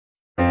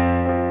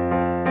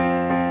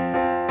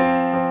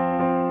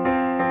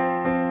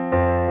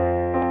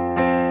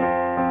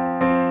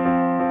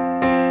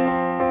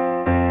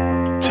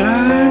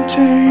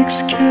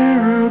takes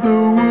care of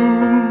the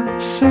wound,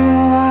 so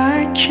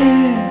I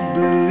can't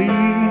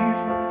believe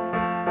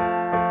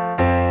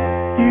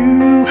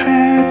you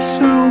had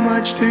so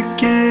much to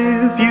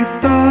give. You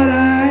thought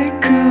I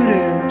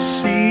couldn't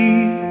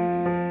see.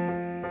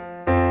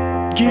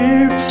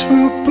 Gifts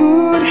for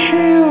boot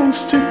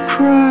heels to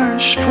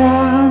crush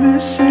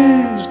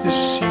promises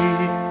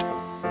deceived.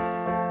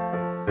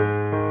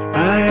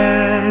 I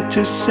had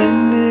to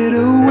send it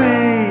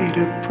away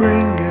to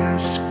bring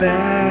us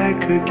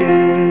back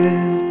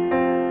again.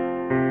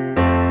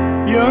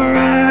 Your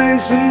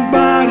eyes and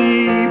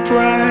body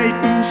bright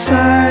and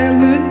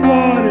silent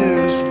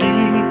waters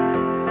deep.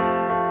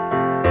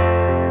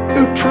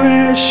 A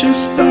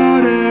precious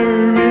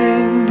daughter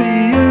in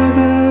the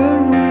other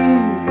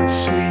room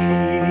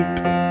asleep.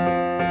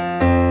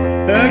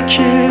 A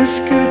kiss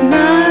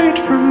goodnight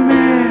from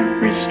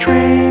every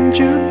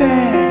stranger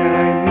that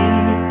I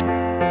meet.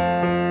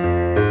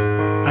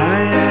 I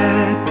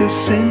had to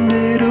send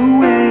it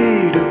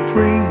away to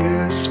bring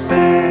us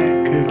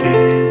back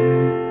again.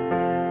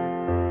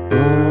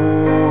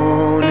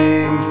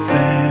 Morning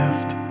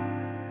theft,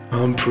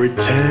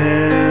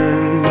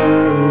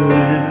 unpretender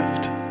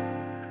left,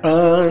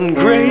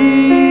 ungrateful.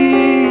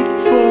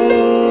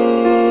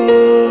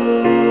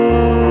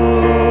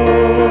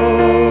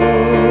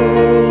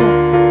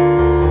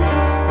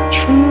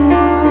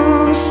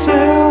 True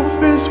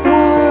self is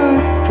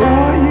what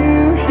brought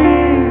you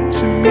here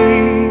to me.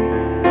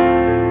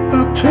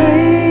 A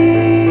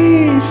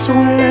place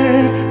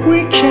where we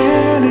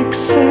can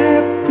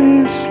accept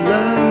this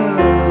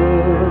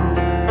love.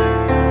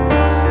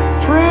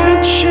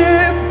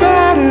 Friendship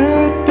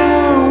battered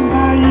down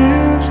by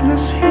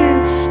useless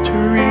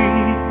history.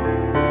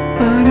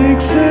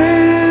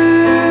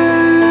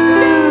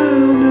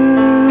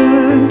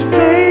 Unexamined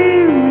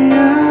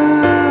failure.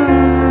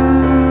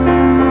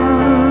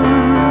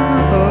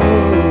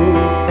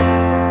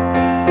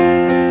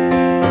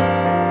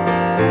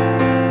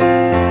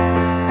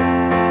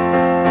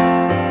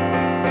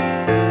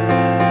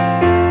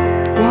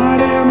 What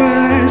am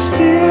I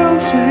still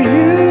to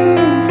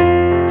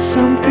you?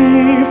 Some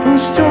thief who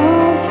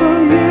stole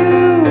from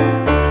you,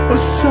 or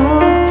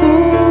some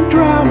fool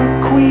drama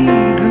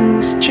queen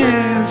whose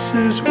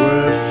chances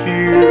were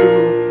few.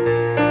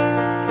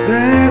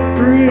 That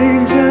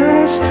brings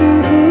us to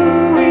who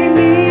we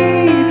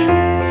need,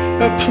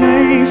 a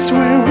place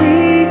where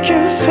we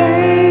can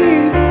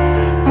save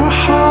a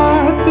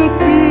heart that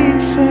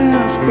beats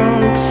as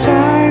both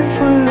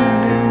siphon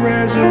and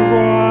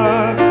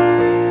reservoir.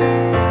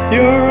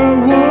 You're a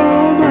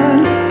woman,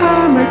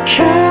 I'm a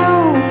cow.